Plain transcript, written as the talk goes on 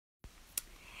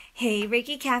Hey,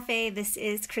 Reiki Cafe, this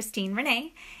is Christine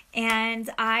Renee, and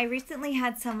I recently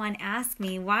had someone ask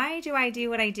me, why do I do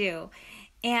what I do?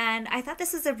 And I thought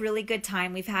this was a really good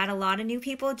time. We've had a lot of new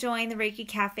people join the Reiki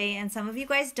Cafe, and some of you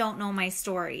guys don't know my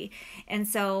story. And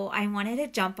so I wanted to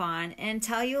jump on and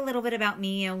tell you a little bit about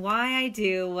me and why I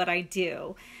do what I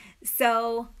do.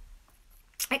 So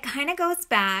it kind of goes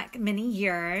back many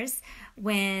years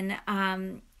when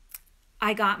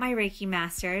I got my Reiki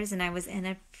Masters and I was in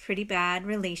a pretty bad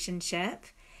relationship.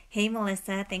 Hey,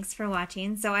 Melissa, thanks for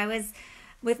watching. So I was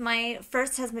with my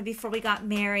first husband before we got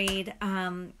married.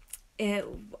 It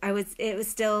was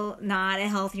still not a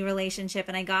healthy relationship,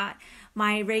 and I got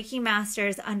my Reiki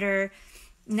Masters under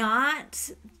not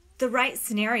the right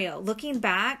scenario. Looking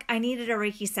back, I needed a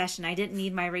Reiki session. I didn't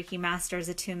need my Reiki Masters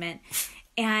attunement.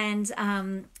 And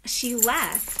she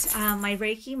left my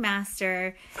Reiki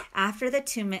Master after the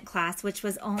attunement class, which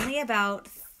was only about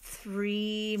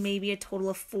 3, maybe a total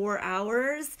of 4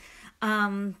 hours,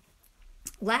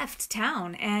 left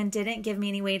town and didn't give me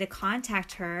any way to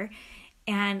contact her.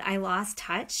 And I lost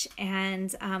touch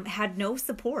and had no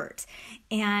support.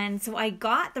 And so I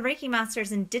got the Reiki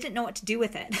Masters and didn't know what to do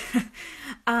with it.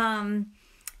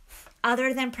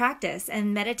 Other than practice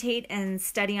and meditate and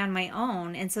study on my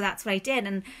own. And so that's what I did.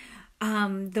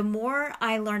 And the more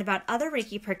I learned about other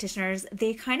Reiki practitioners,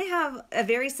 they kind of have a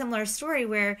very similar story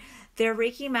where their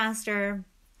Reiki master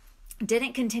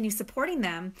didn't continue supporting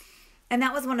them. And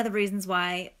that was one of the reasons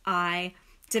why I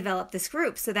developed this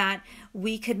group, so that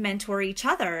we could mentor each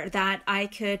other, that I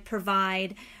could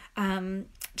provide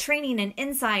training and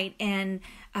insight and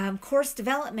course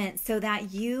development so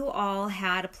that you all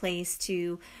had a place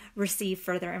to receive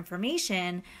further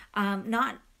information,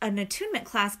 not an attunement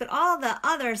class, but all the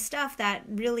other stuff that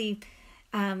really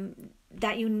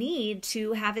that you need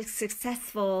to have a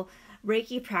successful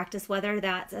Reiki practice, whether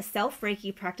that's a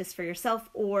self-Reiki practice for yourself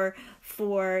or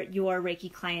for your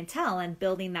Reiki clientele and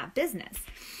building that business.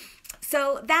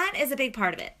 So that is a big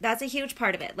part of it. That's a huge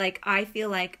part of it. Like, I feel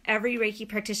like every Reiki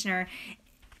practitioner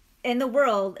in the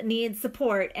world needs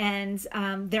support, and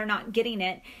they're not getting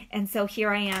it. And so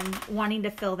here I am wanting to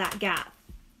fill that gap.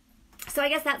 So I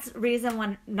guess that's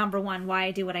reason number one why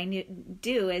I do what I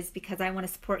do, is because I want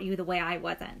to support you the way I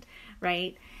wasn't,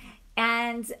 right?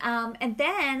 And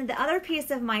then the other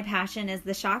piece of my passion is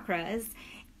the chakras.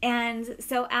 And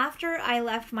so after I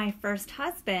left my first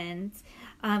husband,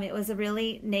 it was a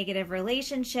really negative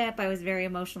relationship. I was very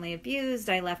emotionally abused.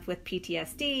 I left with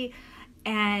PTSD,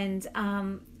 and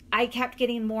I kept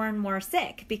getting more and more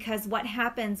sick, because what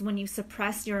happens when you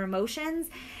suppress your emotions,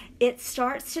 it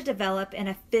starts to develop in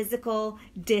a physical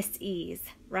dis-ease,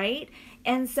 right?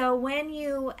 And so when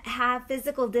you have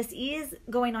physical dis-ease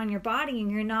going on your body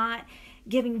and you're not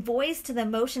giving voice to the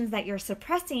emotions that you're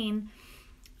suppressing,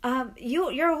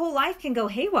 your whole life can go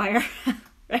haywire,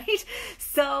 right?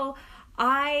 So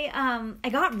I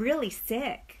got really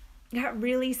sick.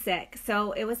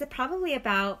 So it was probably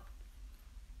about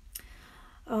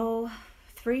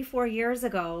 3-4 years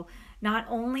ago. Not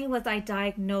only was I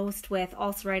diagnosed with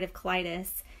ulcerative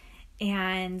colitis,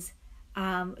 and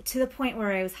to the point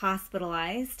where I was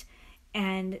hospitalized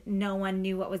and no one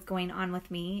knew what was going on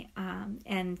with me,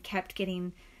 and kept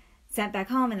getting sent back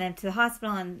home and then to the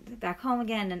hospital and back home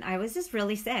again. And I was just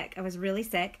really sick.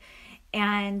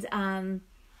 And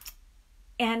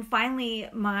finally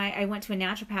I went to a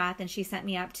naturopath, and she sent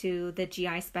me up to the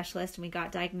GI specialist, and we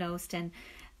got diagnosed and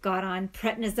got on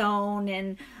prednisone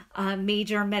and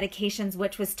major medications,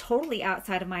 which was totally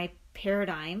outside of my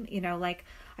paradigm. You know, like,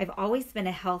 I've always been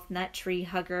a health nut, tree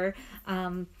hugger.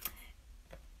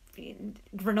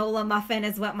 Granola muffin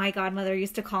is what my godmother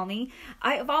used to call me.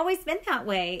 I've always been that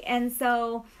way. And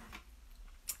so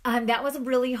that was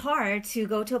really hard to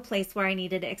go to a place where I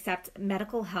needed to accept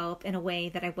medical help in a way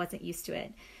that I wasn't used to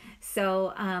it.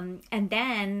 So, and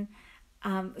then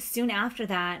soon after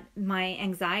that, my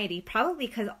anxiety, probably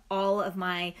because all of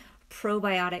my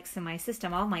probiotics in my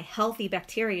system, all my healthy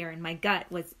bacteria in my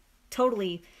gut was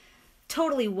totally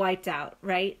wiped out,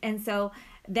 right? And so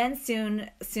then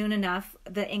soon enough,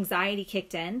 the anxiety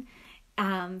kicked in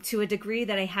to a degree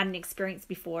that I hadn't experienced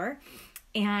before.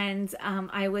 And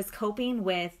I was coping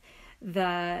with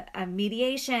the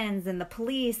mediations and the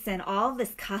police and all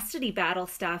this custody battle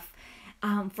stuff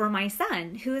for my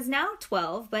son, who is now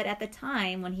 12, but at the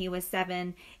time when he was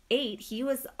 7, 8, he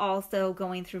was also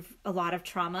going through a lot of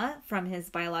trauma from his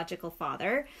biological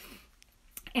father.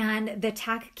 And the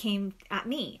attack came at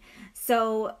me.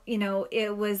 So, you know,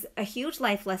 it was a huge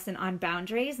life lesson on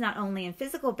boundaries, not only in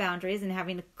physical boundaries and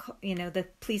having to, you know, the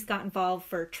police got involved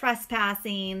for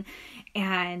trespassing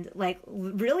and like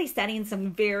really setting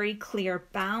some very clear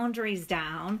boundaries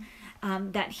down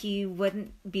that he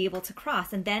wouldn't be able to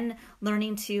cross. And then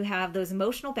learning to have those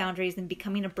emotional boundaries and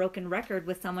becoming a broken record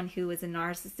with someone who is a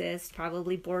narcissist,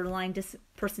 probably borderline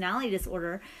personality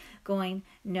disorder, going,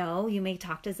 no, you may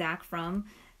talk to Zach from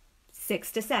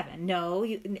 6 to 7. No,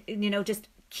 just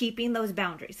keeping those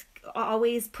boundaries,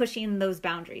 always pushing those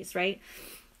boundaries, right?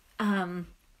 And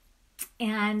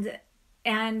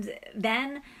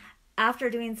then after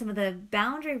doing some of the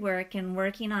boundary work and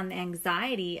working on the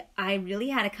anxiety, I really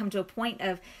had to come to a point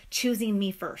of choosing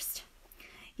me first.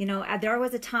 There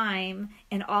was a time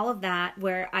in all of that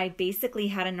where I basically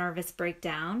had a nervous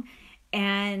breakdown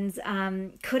and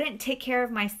couldn't take care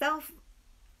of myself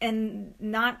and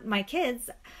not my kids.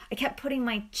 I kept putting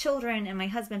my children and my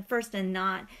husband first and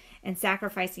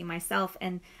sacrificing myself.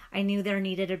 And I knew there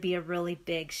needed to be a really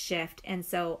big shift. And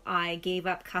so I gave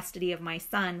up custody of my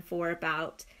son for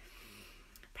about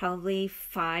probably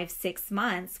 5-6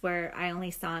 months, where I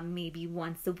only saw him maybe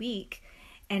once a week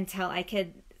until I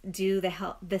could do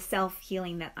the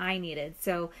self-healing that I needed.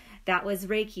 So that was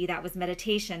Reiki, that was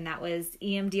meditation, that was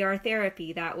EMDR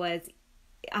therapy, that was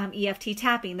EFT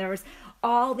tapping. There was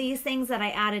all these things that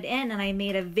I added in, and I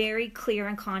made a very clear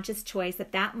and conscious choice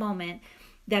at that moment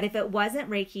that if it wasn't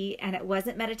Reiki and it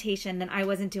wasn't meditation, then I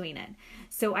wasn't doing it.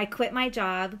 So I quit my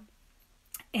job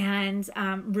and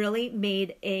really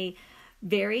made a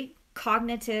very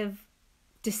cognitive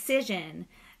decision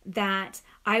that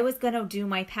I was going to do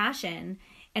my passion.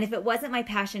 And if it wasn't my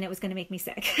passion, it was going to make me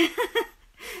sick.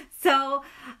 So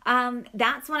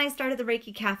that's when I started the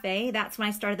Reiki Cafe. That's when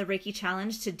I started the Reiki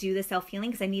Challenge to do the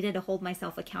self-healing, because I needed to hold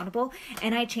myself accountable.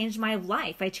 And I changed my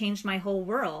life. I changed my whole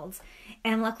world.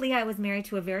 And luckily I was married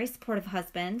to a very supportive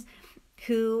husband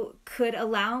who could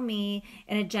allow me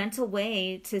in a gentle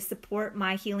way to support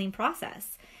my healing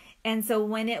process. And so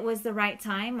when it was the right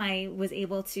time, I was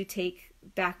able to take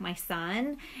back my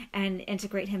son and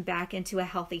integrate him back into a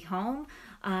healthy home.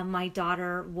 My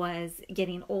daughter was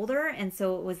getting older, and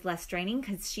so it was less draining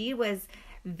because she was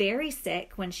very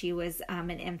sick when she was an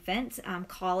infant,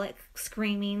 colic,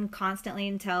 screaming constantly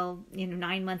until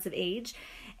 9 months of age.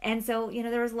 And so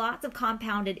there was lots of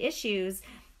compounded issues.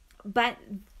 But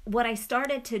what I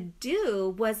started to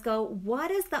do was go, what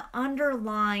is the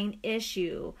underlying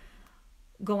issue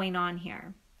going on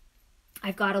here?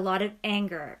 I've got a lot of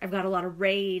anger. I've got a lot of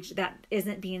rage that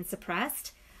isn't being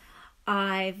suppressed.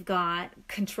 I've got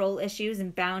control issues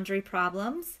and boundary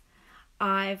problems.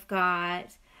 I've got,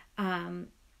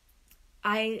 I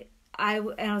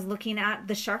was looking at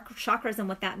the chakras and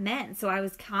what that meant. So I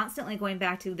was constantly going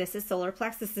back to, this is solar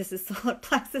plexus, this is solar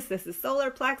plexus, this is solar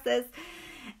plexus.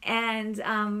 And,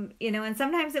 and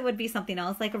sometimes it would be something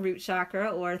else like a root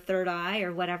chakra or third eye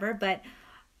or whatever. But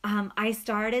I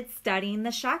started studying the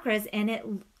chakras,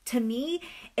 and to me,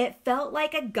 it felt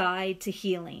like a guide to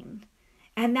healing.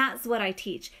 And that's what I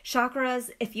teach.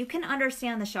 Chakras, if you can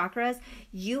understand the chakras,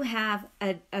 you have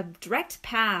a direct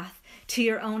path to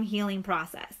your own healing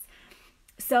process.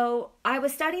 So I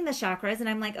was studying the chakras, and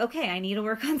I'm like, okay, I need to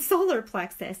work on solar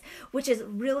plexus, which is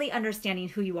really understanding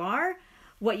who you are,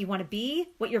 what you want to be,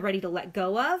 what you're ready to let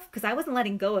go of, because I wasn't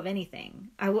letting go of anything.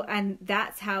 And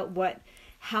that's how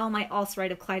my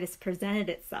ulcerative colitis presented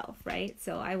itself, right?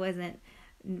 So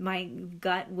my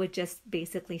gut would just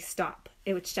basically stop.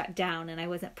 It would shut down, and I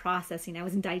wasn't processing. I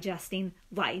wasn't digesting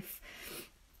life.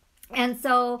 And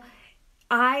so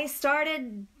I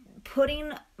started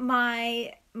putting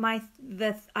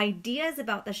the ideas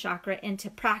about the chakra into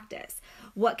practice.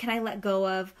 What can I let go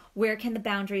of? Where can the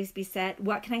boundaries be set?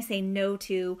 What can I say no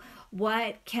to?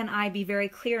 What can I be very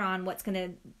clear on?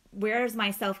 Where's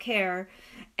my self-care?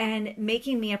 And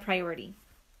making me a priority.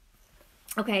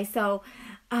 Okay, so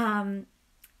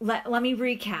let me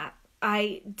recap.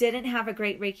 I didn't have a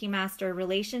great Reiki master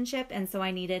relationship, and so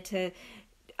I'm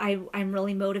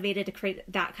really motivated to create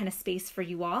that kind of space for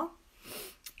you all.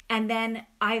 And then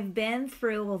I've been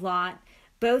through a lot,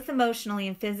 both emotionally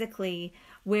and physically,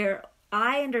 where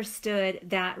I understood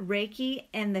that Reiki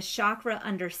and the chakra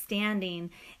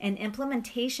understanding and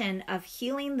implementation of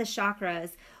healing the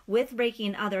chakras with Reiki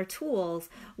and other tools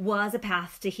was a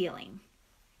path to healing.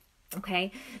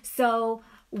 Okay, so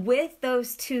with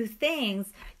those two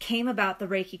things came about the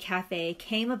Reiki Cafe,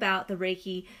 came about the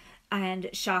Reiki and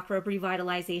chakra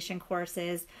revitalization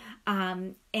courses,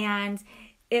 and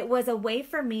it was a way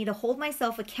for me to hold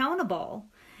myself accountable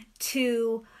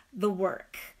to the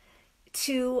work,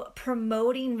 to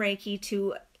promoting Reiki,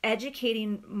 to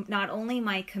educating not only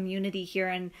my community here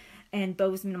in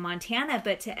Bozeman, Montana,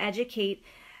 but to educate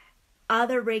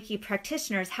other Reiki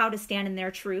practitioners how to stand in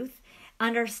their truth,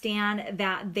 understand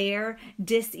that their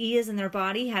dis-ease in their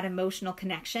body had emotional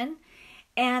connection,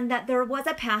 and that there was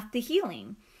a path to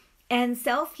healing. And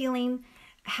self-healing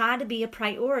had to be a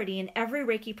priority in every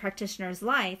Reiki practitioner's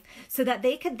life so that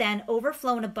they could then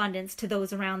overflow in abundance to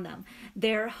those around them,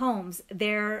 their homes,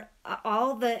 their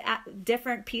all the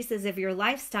different pieces of your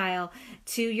lifestyle,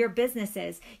 to your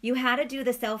businesses. You had to do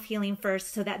the self-healing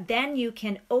first so that then you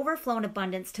can overflow in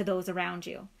abundance to those around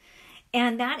you.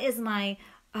 And that is my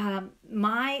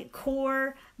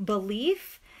core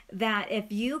belief, that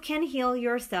if you can heal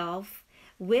yourself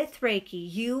with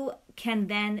Reiki, you can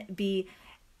then be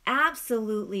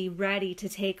absolutely ready to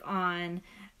take on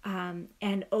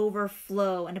and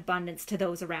overflow in abundance to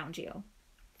those around you.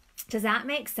 Does that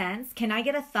make sense? Can I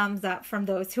get a thumbs up from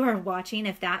those who are watching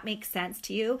if that makes sense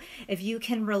to you? If you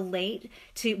can relate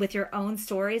to with your own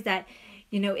stories, that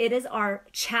it is our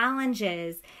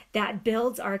challenges that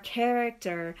builds our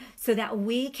character so that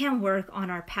we can work on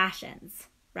our passions,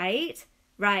 right?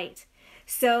 Right.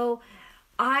 So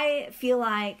I feel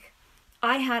like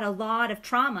I had a lot of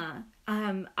trauma.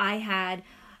 I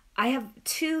have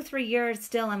 2-3 years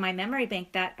still in my memory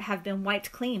bank that have been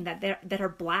wiped clean, that are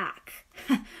black,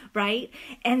 right?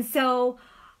 And so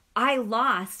I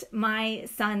lost my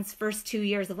son's first 2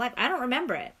 years of life. I don't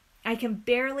remember it. I can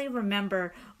barely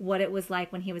remember what it was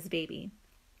like when he was a baby.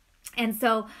 And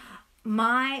so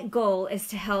my goal is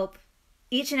to help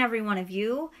each and every one of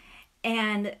you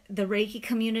and the Reiki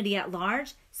community at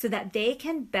large so that they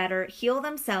can better heal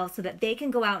themselves, so that they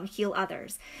can go out and heal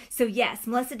others. So yes,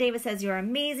 Melissa Davis says you're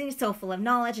amazing, so full of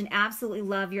knowledge, and absolutely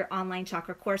love your online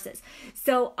chakra courses.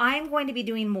 So I'm going to be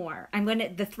doing more.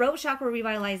 The Throat Chakra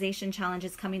Revitalization Challenge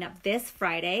is coming up this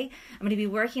Friday. I'm going to be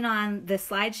working on the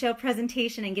slideshow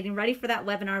presentation and getting ready for that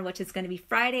webinar, which is going to be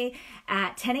Friday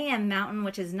at 10 a.m. Mountain,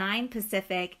 which is 9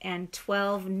 Pacific and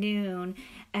 12 noon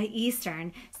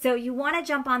Eastern. So you want to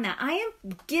jump on that. I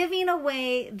am giving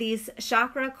away these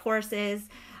chakra courses.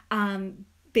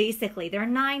 Basically, they're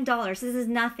 $9. This is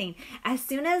nothing. As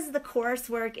soon as the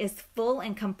coursework is full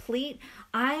and complete,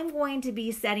 I'm going to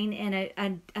be setting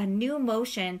in a new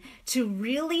motion to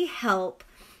really help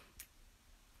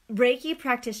Reiki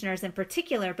practitioners in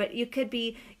particular, but you could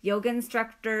be yoga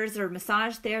instructors or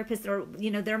massage therapists, or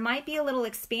there might be a little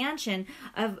expansion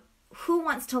of who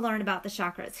wants to learn about the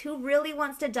chakras, who really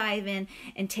wants to dive in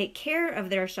and take care of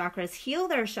their chakras, heal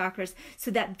their chakras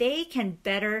so that they can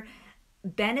better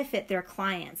benefit their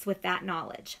clients with that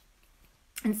knowledge.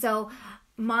 And so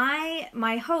my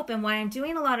hope, and why I'm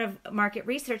doing a lot of market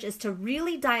research, is to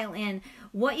really dial in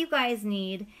what you guys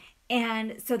need,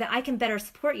 and so that I can better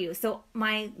support you. So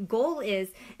my goal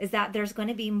is that there's going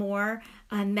to be more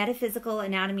metaphysical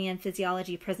anatomy and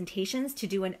physiology presentations to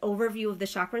do an overview of the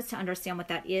chakras, to understand what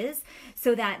that is,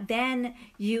 so that then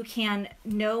you can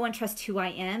know and trust who I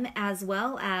am, as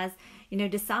well as,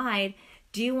 decide,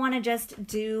 do you want to just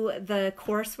do the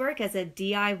coursework as a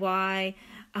DIY,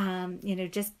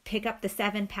 just pick up the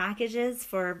 7 packages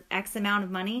for X amount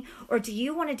of money, or do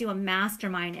you want to do a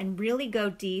mastermind and really go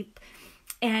deep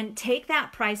and take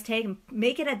that price tag and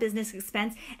make it a business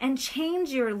expense and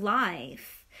change your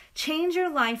life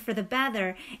for the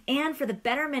better and for the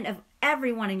betterment of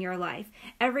everyone in your life,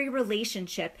 every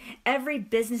relationship, every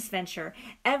business venture,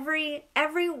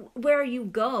 everywhere you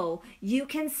go, you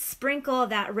can sprinkle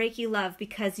that Reiki love,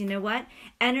 because you know what?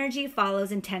 Energy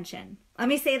follows intention. Let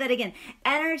me say that again.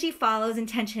 Energy follows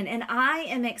intention, and I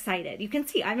am excited. You can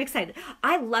see I'm excited.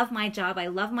 I love my job. I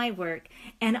love my work,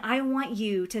 and I want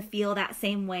you to feel that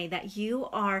same way, that you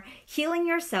are healing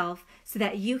yourself so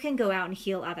that you can go out and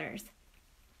heal others.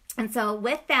 And so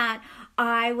with that,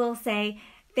 I will say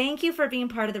thank you for being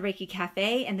part of the Reiki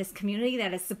Cafe and this community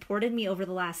that has supported me over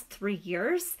the last 3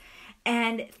 years.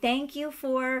 And thank you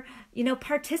for,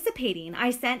 participating. I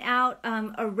sent out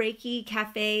a Reiki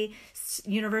Cafe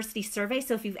University survey.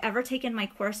 So if you've ever taken my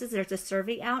courses, there's a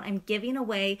survey out. I'm giving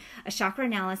away a chakra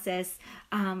analysis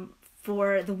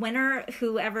for the winner,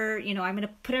 whoever, I'm going to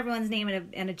put everyone's name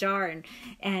in a jar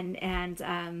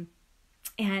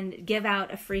and give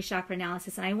out a free chakra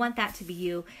analysis. And I want that to be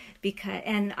you,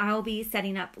 and I'll be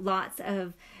setting up lots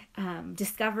of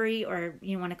discovery, or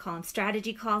you want to call them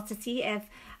strategy calls, to see if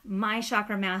my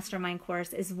Chakra Mastermind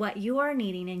course is what you are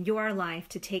needing in your life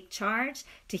to take charge,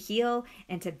 to heal,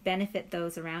 and to benefit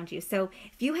those around you. So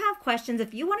if you have questions,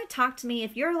 if you want to talk to me,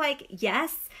 if you're like,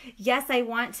 yes, I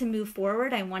want to move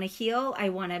forward, I want to heal, I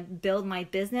want to build my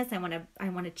business, I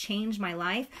want to change my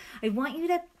life, I want you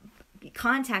to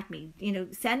contact me,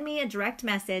 send me a direct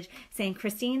message saying,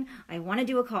 Christine, I want to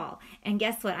do a call. And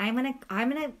guess what? I'm going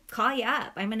to call you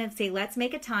up. I'm going to say, let's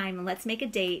make a time and let's make a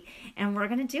date, and we're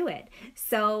going to do it.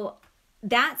 So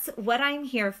that's what I'm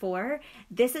here for.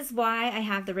 This is why I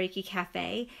have the Reiki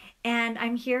Cafe, and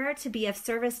I'm here to be of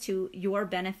service to your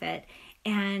benefit.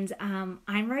 And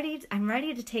I'm ready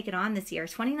to take it on this year.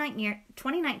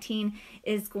 2019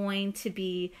 is going to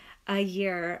be a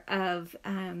year of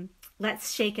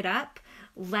let's shake it up,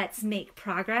 let's make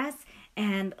progress,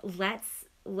 and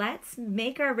let's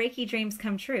make our Reiki dreams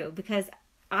come true, because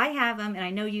I have them and I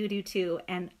know you do too,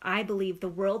 and I believe the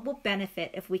world will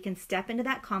benefit if we can step into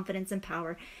that confidence and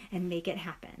power and make it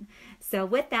happen. So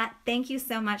with that, thank you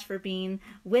so much for being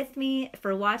with me,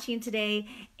 for watching today,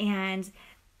 and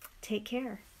take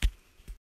care.